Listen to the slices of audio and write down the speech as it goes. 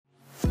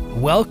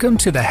Welcome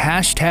to the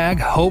Hashtag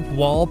Hope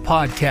Wall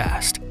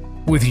podcast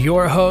with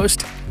your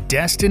host,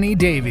 Destiny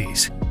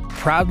Davies.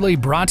 Proudly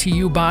brought to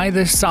you by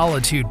the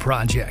Solitude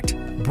Project,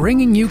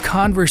 bringing you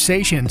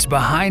conversations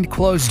behind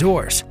closed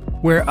doors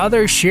where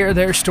others share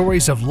their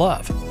stories of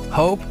love,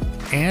 hope,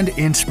 and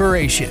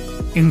inspiration,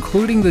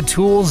 including the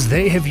tools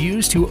they have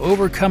used to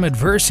overcome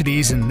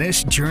adversities in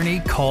this journey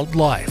called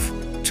life.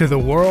 To the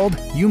world,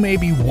 you may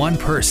be one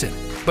person,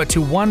 but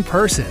to one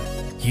person,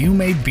 you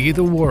may be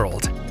the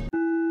world.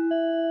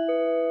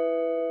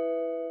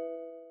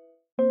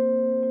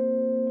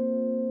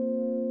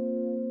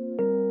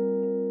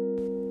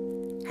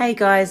 Hey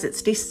guys,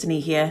 it's Destiny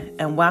here,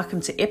 and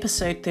welcome to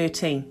episode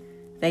 13.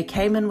 They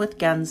came in with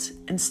guns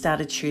and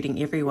started shooting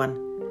everyone.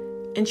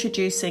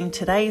 Introducing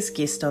today's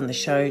guest on the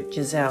show,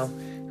 Giselle,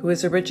 who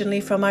is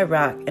originally from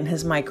Iraq and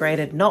has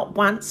migrated not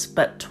once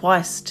but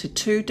twice to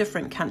 2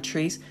 different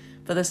countries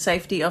for the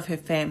safety of her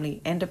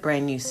family and a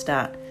brand new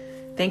start.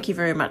 Thank you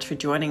very much for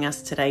joining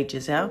us today,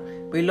 Giselle.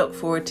 We look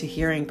forward to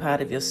hearing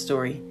part of your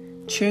story.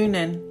 Tune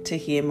in to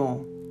hear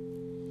more.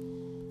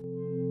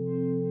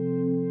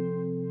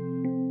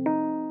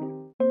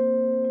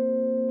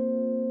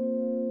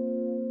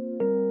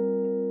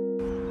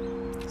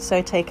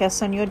 So take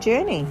us on your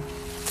journey.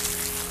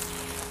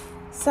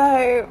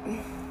 So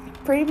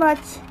pretty much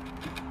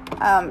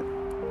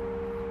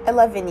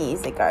 11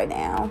 years ago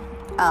now,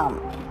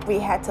 we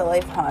had to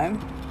leave home,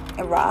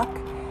 Iraq.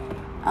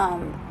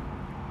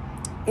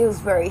 It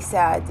was very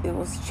sad. It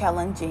was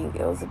challenging.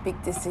 It was a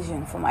big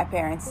decision for my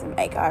parents to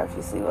make. I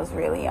obviously was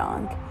really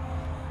young.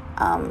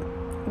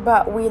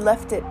 But we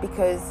left it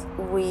because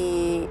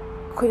we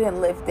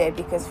couldn't live there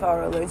because of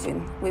our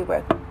religion. We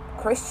were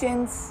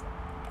Christians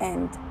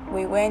and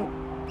we weren't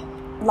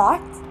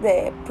liked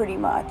there pretty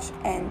much.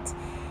 And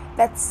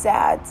that's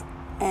sad.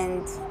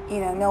 And,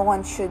 no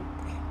one should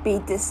be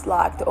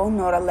disliked or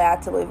not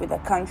allowed to live in a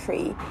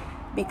country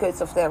because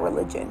of their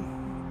religion.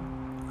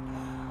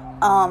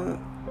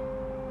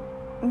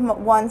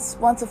 Once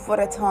upon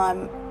a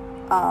time,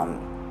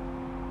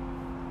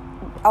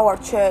 our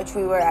church,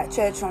 we were at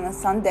church on a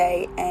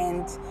Sunday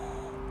and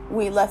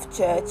we left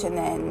church, and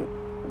then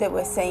they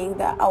were saying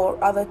that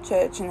our other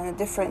church in a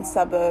different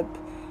suburb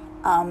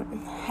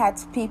had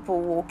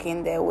people walk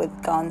in there with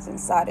guns and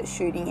started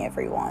shooting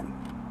everyone.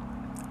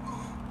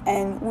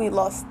 And we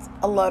lost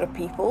a lot of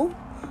people,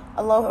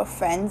 a lot of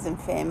friends and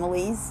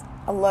families,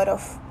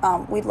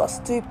 we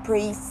lost 2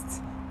 priests.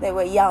 They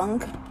were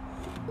young,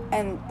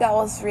 and that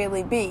was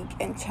really big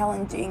and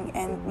challenging.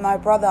 And my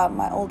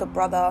older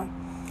brother,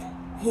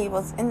 he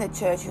was in the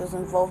church, he was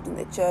involved in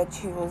the church,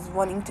 he was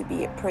wanting to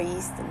be a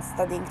priest and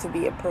studying to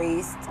be a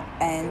priest.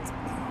 And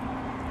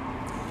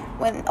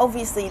when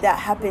obviously that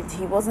happened,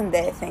 he wasn't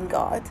there, thank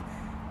God,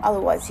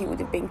 otherwise he would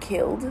have been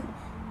killed.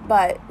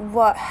 But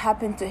what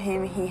happened to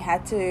him, he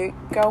had to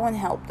go and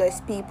help those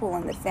people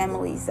and the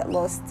families that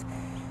lost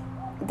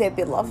their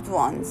beloved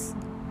ones.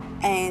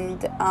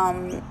 And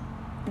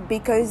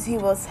because he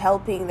was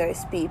helping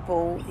those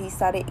people, he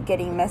started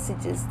getting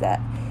messages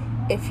that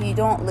if you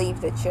don't leave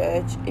the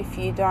church, if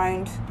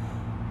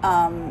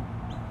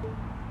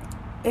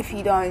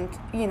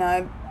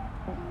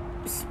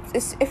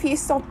you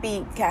stop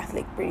being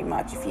Catholic, pretty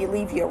much, if you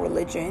leave your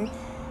religion,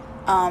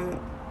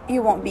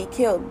 you won't be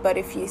killed. But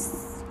if you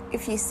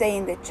stay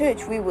in the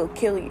church, we will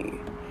kill you.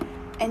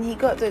 And he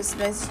got those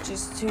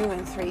messages 2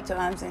 and 3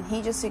 times, and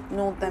he just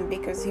ignored them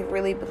because he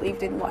really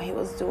believed in what he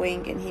was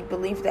doing, and he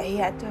believed that he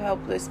had to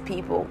help those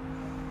people.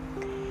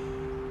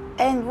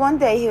 And one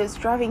day he was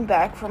driving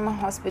back from a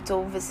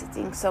hospital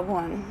visiting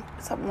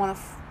one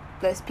of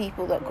those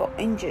people that got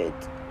injured.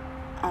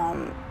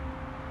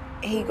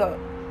 He got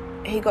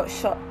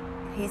shot.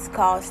 His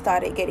car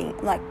started getting,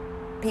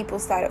 people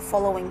started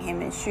following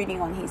him and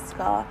shooting on his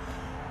car.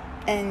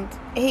 And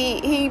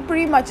he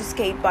pretty much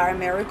escaped by a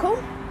miracle.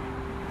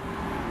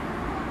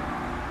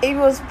 It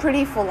was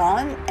pretty full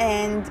on,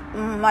 and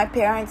my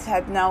parents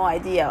had no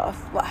idea of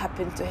what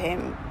happened to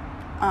him.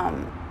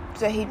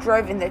 So he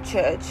drove in the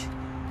church,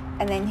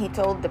 and then he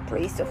told the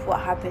priest of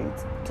what happened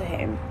to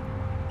him.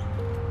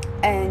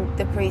 And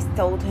the priest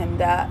told him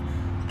that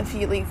if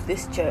you leave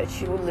this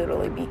church, you will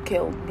literally be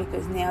killed,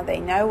 because now they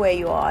know where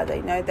you are.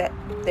 They know that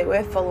they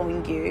were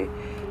following you.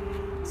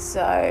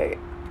 So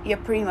you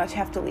pretty much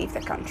have to leave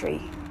the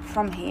country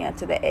from here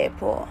to the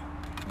airport.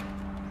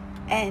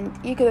 And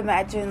you could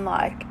imagine,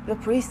 the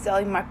priest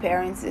telling my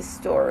parents this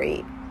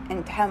story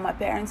and how my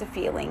parents are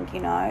feeling,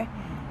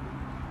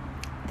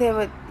 They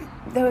were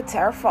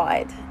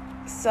terrified.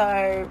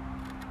 So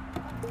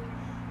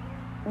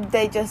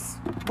they just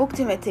booked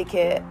him a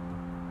ticket,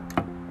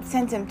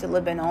 sent him to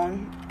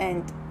Lebanon,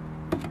 and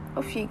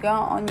off you go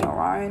on your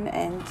own.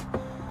 And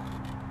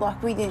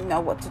we didn't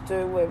know what to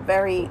do. We're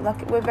very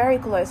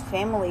close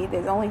family.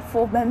 There's only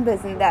 4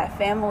 members in that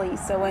family.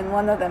 So when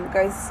one of them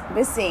goes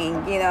missing,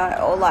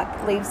 or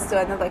leaves to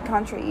another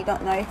country, you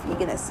don't know if you're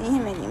gonna see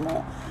him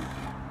anymore.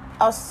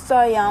 I was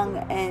so young,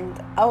 and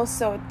I was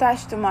so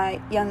attached to my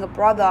younger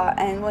brother.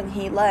 And when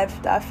he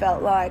left, I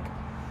felt like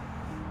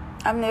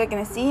I'm never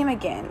gonna see him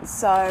again.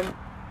 So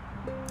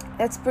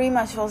that's pretty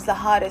much was the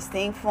hardest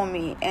thing for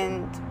me,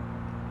 and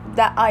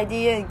that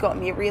idea got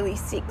me really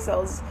sick.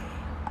 So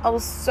I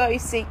was so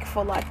sick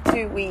for like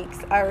 2 weeks.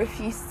 I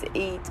refused to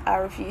eat. I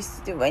refused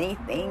to do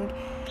anything,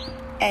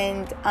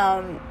 and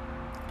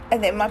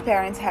then my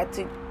parents had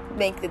to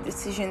make the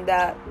decision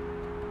that,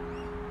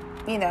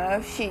 you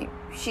know, she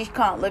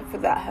can't live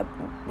without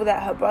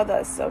her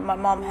brother. So my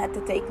mom had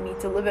to take me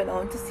to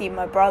Lebanon to see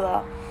my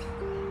brother.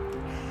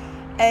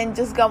 And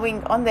just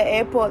going on the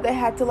airport, they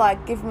had to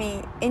like give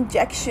me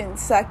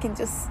injections so I can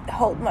just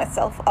hold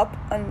myself up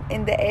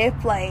in the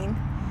airplane.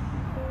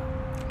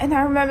 And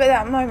I remember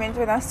that moment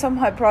when I saw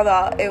my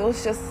brother. It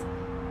was just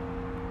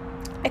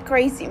a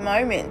crazy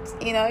moment,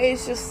 you know.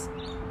 It's just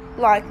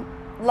like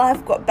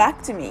life got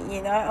back to me,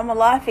 you know. I'm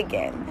alive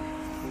again.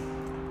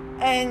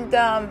 And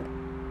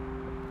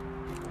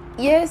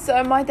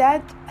so my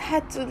dad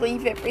had to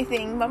leave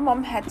everything. My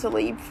mom had to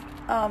leave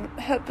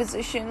her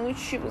position, which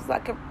she was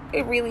like a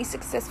really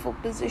successful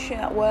position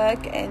at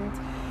work, and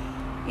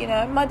you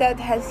know, my dad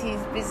has his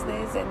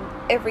business and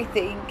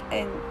everything,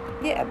 and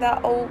yeah,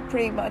 that all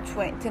pretty much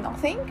went to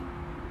nothing,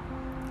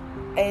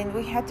 and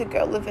we had to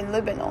go live in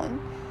Lebanon.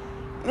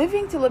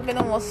 Moving to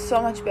Lebanon was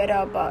so much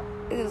better, but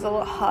it was a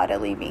lot harder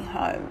leaving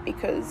home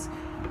because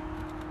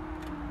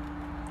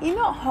you're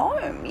not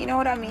home, you know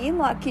what I mean?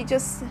 Like, you're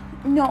just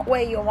not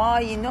where you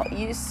are. You're not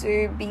used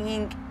to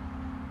being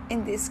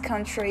in this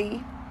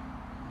country.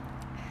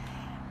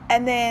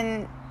 And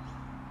then,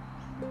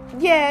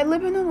 yeah,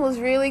 Lebanon was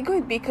really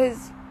good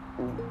because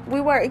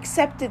we were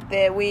accepted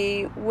there.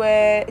 We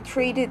were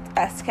treated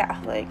as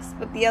Catholics.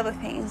 But the other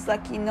thing is,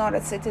 like, you're not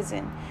a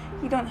citizen.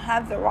 You don't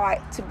have the right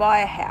to buy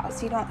a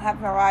house. You don't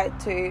have the right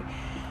to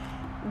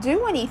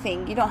do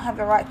anything. You don't have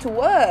the right to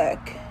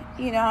work,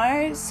 you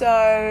know?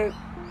 So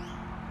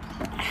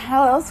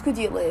how else could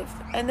you live?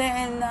 And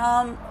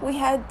then we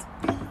had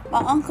my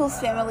uncle's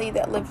family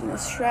that lived in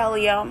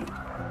Australia,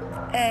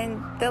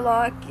 and they're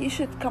like, you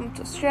should come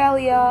to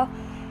Australia.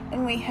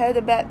 And we heard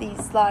about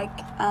these like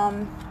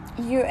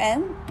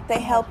UN. They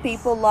help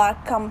people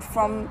like come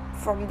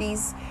from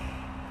these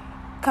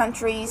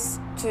countries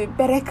to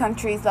better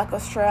countries like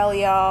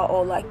Australia,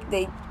 or like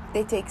they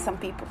take some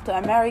people to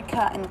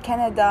America and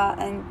Canada,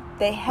 and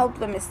they help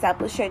them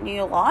establish a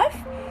new life.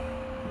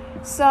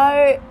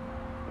 So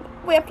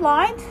we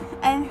applied,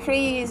 and 3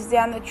 years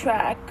down the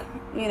track,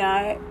 you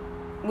know,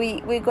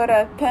 we got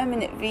a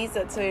permanent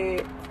visa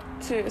to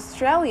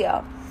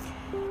Australia.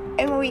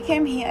 And when we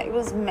came here, it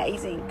was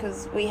amazing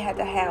because we had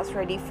a house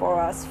ready for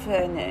us,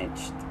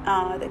 furnished.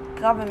 The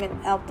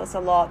government helped us a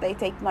lot. They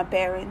take my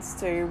parents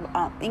to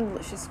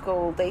English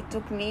school. They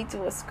took me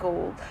to a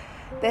school.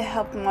 They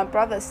helped my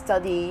brother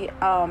study.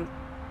 But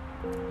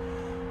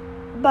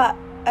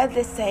at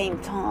the same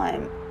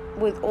time,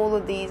 with all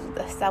of these,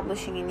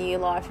 establishing a new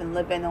life in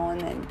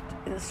Lebanon and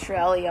in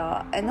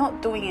Australia, and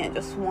not doing it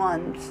just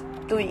once,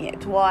 doing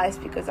it twice,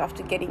 because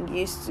after getting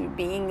used to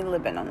being in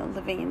Lebanon and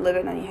living in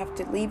Lebanon, you have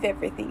to leave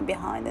everything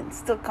behind and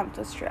still come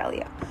to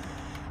Australia.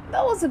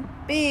 That was a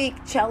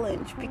big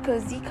challenge,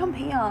 because you come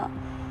here,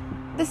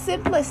 the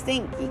simplest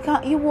thing,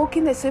 you walk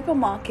in the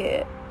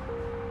supermarket,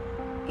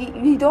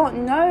 you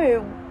don't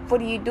know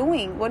what are you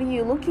doing, what are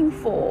you looking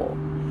for,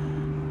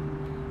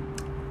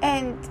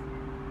 and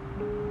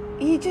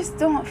you just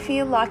don't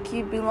feel like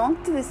you belong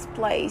to this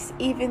place,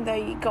 even though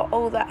you got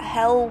all that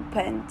help.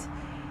 And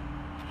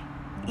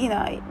you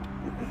know,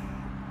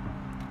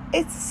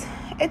 it's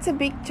a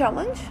big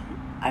challenge.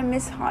 I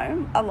miss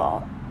home a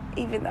lot,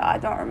 even though I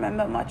don't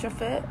remember much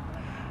of it.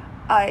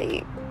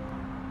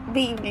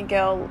 Being a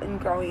girl and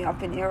growing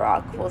up in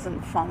Iraq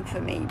wasn't fun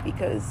for me,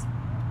 because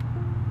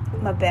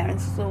my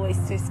parents was always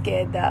too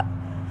scared that,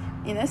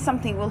 you know,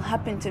 something will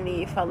happen to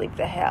me if I leave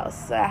the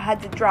house. So I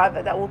had the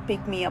driver that will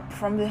pick me up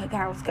from the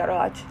house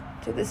garage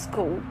to the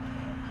school,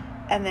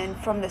 and then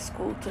from the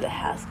school to the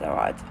house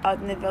garage.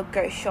 I'd never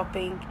go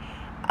shopping.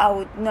 I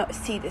would not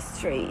see the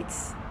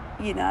streets.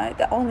 You know,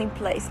 the only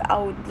place I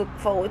would look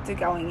forward to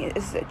going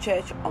is the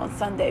church on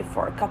Sunday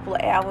for a couple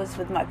of hours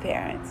with my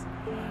parents.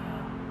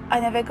 I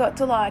never got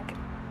to like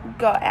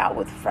go out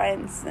with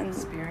friends and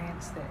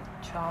experience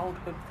that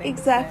childhood thing.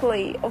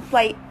 Exactly, or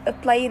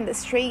play in the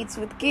streets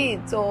with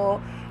kids,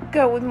 or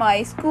go with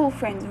my school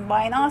friends and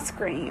buy an ice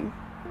cream.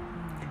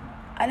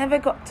 I never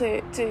got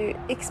to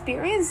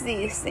experience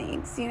these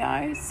things, you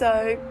know.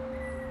 So,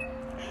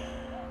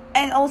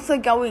 and also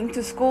going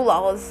to school, I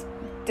was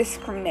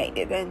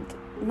discriminated and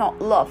not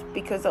loved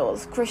because I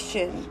was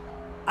Christian.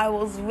 I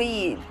was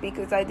weird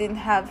because I didn't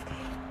have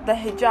the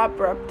hijab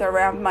wrapped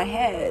around my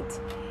head,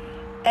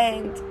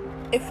 and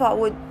if I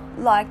would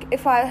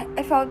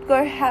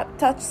go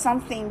touch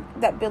something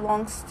that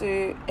belongs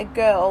to a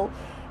girl,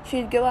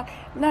 she'd go like,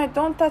 no,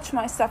 don't touch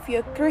my stuff,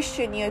 you're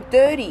Christian, you're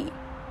dirty.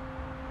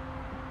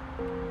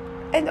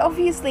 And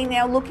obviously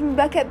now looking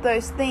back at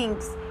those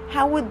things,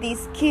 how would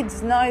these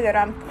kids know that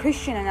I'm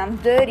Christian and I'm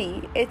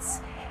dirty?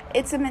 It's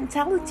a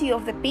mentality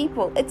of the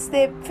people. It's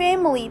their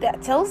family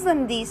that tells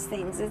them these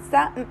things. It's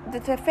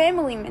the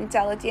family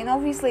mentality, and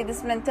obviously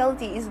this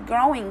mentality is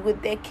growing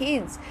with their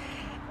kids.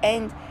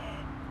 And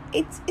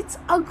it's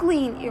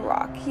ugly in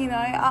Iraq, you know.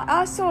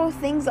 I saw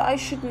things I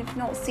should have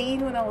not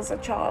seen when I was a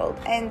child,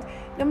 and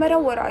no matter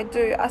what I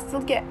do, I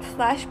still get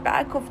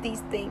flashback of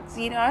these things,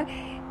 you know.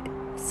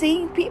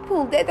 Seeing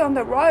people dead on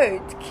the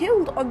road,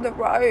 killed on the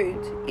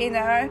road, you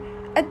know,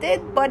 a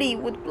dead body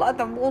with blood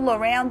all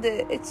around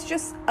it. It's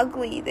just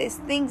ugly. There's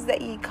things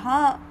that you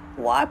can't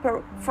wipe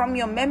from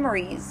your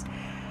memories.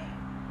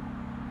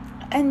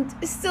 And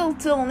still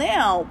till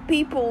now,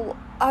 people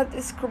are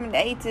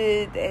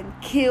discriminated and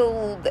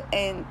killed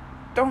and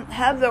don't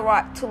have the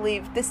right to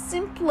live. The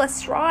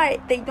simplest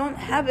right, they don't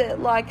have it.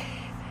 Like,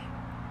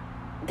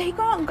 they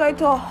can't go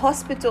to a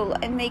hospital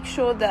and make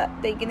sure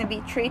that they're going to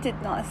be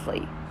treated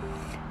nicely.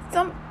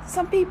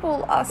 Some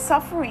people are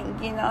suffering,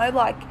 you know,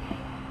 like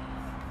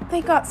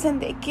they can't send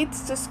their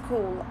kids to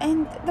school.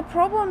 And the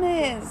problem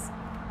is,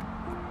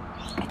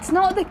 it's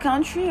not the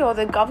country or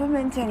the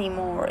government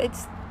anymore.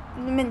 It's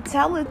the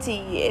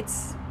mentality.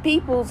 It's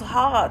people's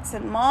hearts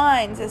and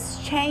minds has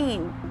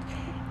changed.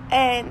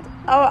 And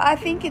I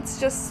think it's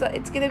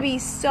going to be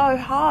so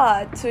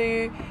hard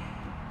to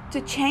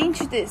change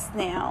this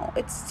now.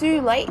 It's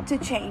too late to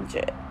change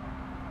it.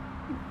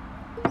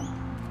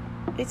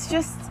 It's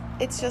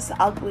just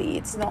ugly.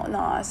 It's not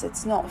nice.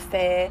 It's not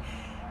fair.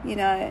 You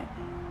know,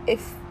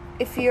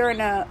 if you're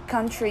in a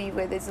country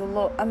where there's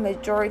a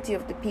majority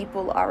of the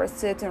people are a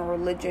certain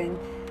religion,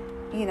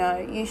 you know,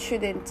 you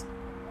shouldn't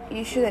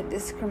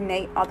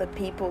discriminate other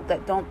people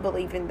that don't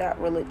believe in that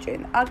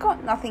religion. I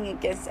got nothing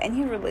against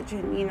any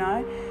religion, you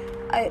know.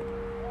 I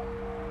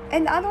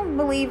don't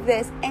believe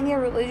there's any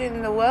religion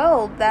in the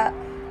world that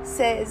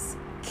says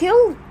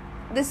kill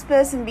this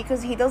person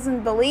because he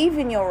doesn't believe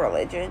in your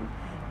religion,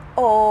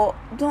 or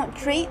don't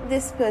treat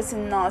this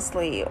person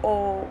nicely,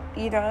 or,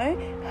 you know,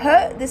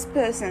 hurt this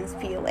person's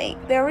feeling.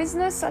 There is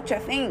no such a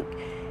thing,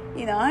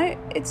 you know.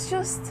 It's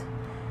just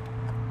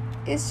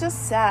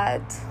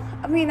sad.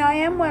 I mean, I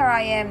am where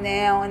I am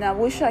now, and I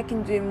wish I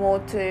can do more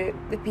to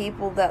the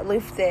people that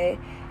live there,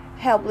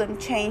 help them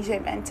change their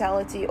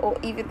mentality, or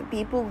even the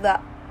people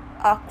that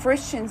are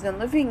Christians and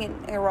living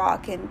in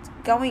Iraq and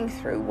going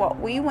through what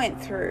we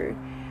went through.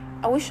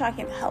 I wish I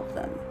can help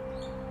them.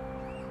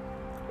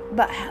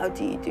 But how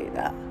do you do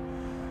that?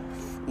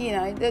 You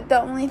know,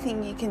 the only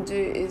thing you can do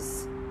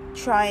is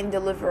try and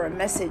deliver a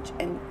message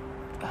and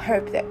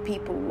hope that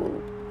people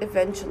will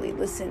eventually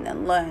listen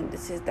and learn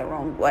this is the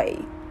wrong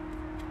way.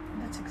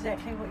 That's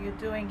exactly what you're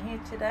doing here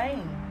today.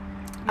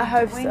 I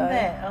hope doing so.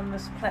 That on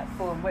this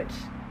platform, which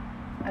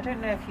I don't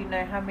know if you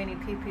know how many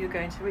people you're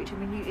going to reach. I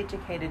mean, you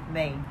educated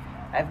me.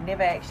 I've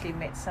never actually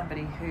met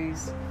somebody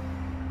who's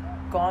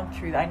gone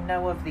through, I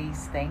know of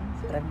these things,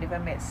 but I've never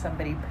met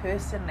somebody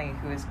personally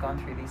who has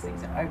gone through these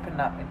things and opened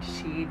up and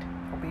shared,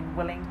 or been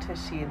willing to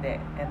share that.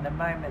 And the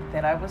moment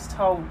that I was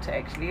told to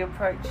actually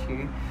approach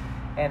you,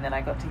 and then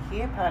I got to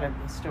hear part of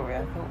the story,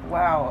 I thought,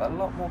 wow, a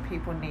lot more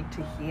people need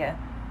to hear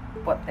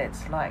what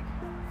that's like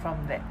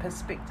from that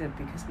perspective,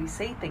 because we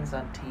see things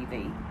on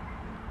TV,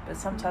 but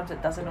sometimes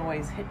it doesn't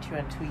always hit you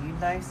until you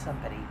know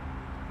somebody.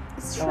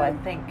 So I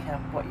think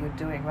what you're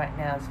doing right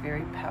now is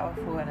very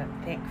powerful, and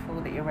I'm thankful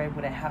that you're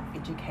able to help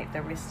educate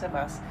the rest of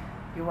us.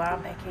 You are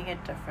making a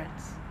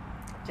difference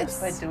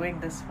just by doing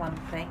this one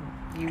thing.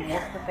 You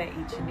walk with that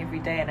each and every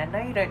day, and I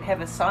know you don't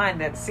have a sign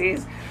that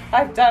says,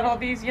 I've done all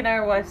these, you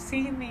know, I've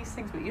seen these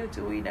things, but you're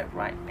doing it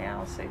right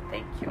now, so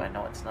thank you. I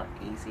know it's not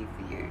easy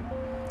for you.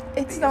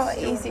 It's not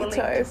easy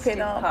to open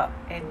up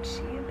and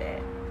share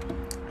that.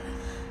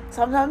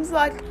 Sometimes,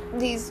 like,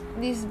 these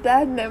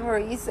bad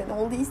memories and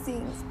all these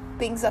things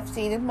I've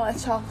seen in my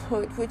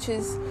childhood, which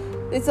is,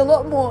 there's a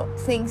lot more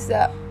things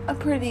that I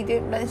pretty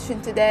didn't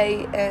mention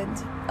today, and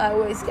I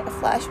always get a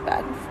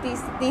flashback.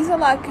 These are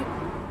like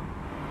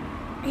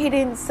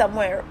hidden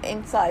somewhere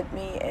inside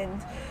me,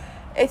 and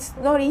it's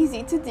not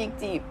easy to dig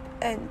deep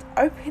and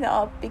open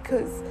up,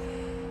 because,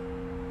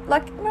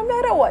 like, no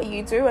matter what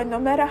you do and no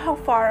matter how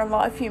far in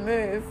life you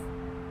move,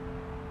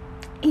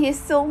 you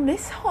still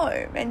miss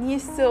home and you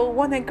still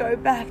want to go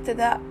back to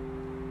that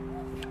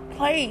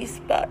place.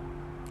 But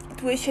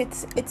I wish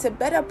it's a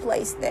better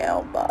place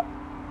now. But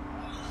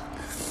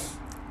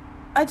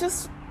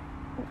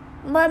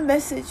my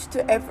message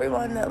to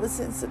everyone that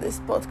listens to this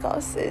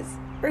podcast is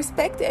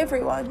respect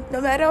everyone, no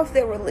matter of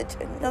their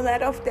religion, no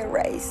matter of their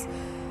race,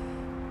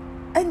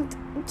 and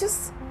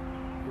just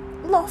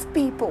love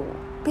people.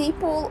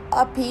 People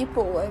are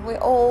people, and we're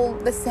all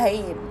the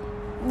same,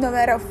 no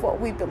matter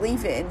what we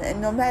believe in and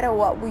no matter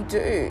what we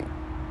do.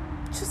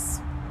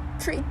 Just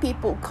treat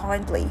people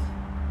kindly.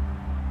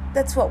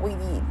 That's what we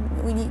need.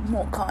 We need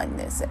more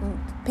kindness and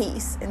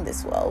peace in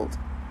this world.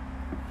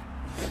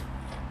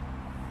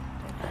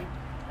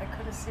 I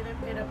could have said it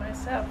better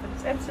myself, but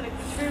it's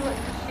absolutely true what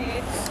you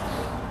shared.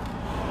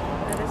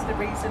 That is the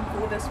reason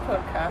for this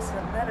podcast,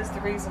 and that is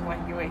the reason why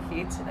you are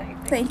here today.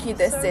 Thank you,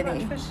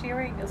 Destiny, so much for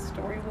sharing your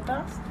story with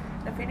us.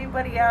 If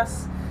anybody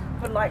else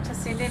would like to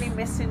send any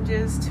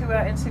messages to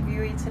our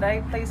interviewee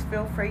today, please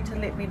feel free to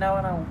let me know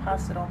and I will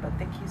pass it on. But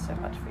thank you so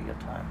much for your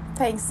time.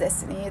 Thanks,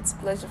 Destiny. It's a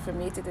pleasure for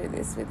me to do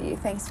this with you.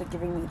 Thanks for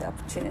giving me the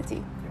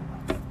opportunity. You're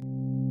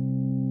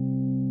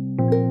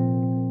welcome.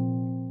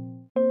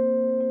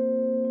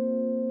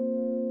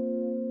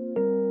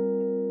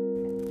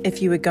 If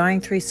you are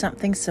going through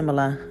something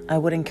similar, I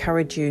would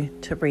encourage you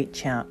to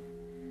reach out.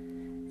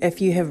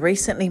 If you have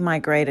recently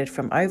migrated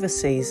from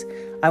overseas,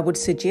 I would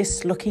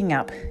suggest looking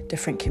up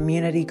different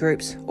community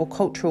groups or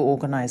cultural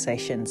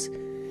organisations.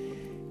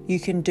 You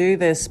can do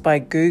this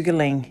by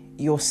Googling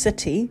your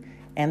city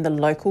and the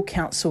local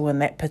council in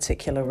that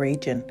particular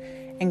region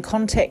and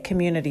contact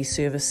community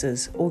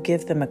services or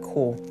give them a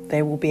call.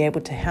 They will be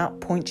able to help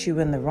point you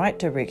in the right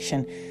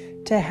direction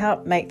to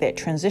help make that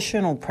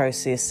transitional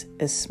process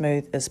as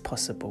smooth as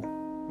possible.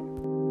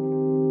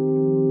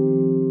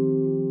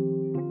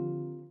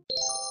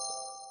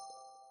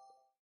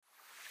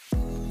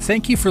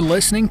 Thank you for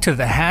listening to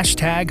the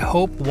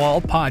Hope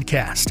Wall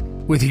podcast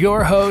with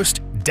your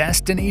host,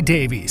 Destiny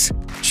Davies.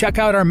 Check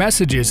out our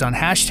messages on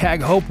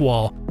Hope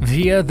Wall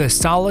via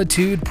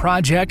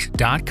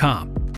thesolitudeproject.com.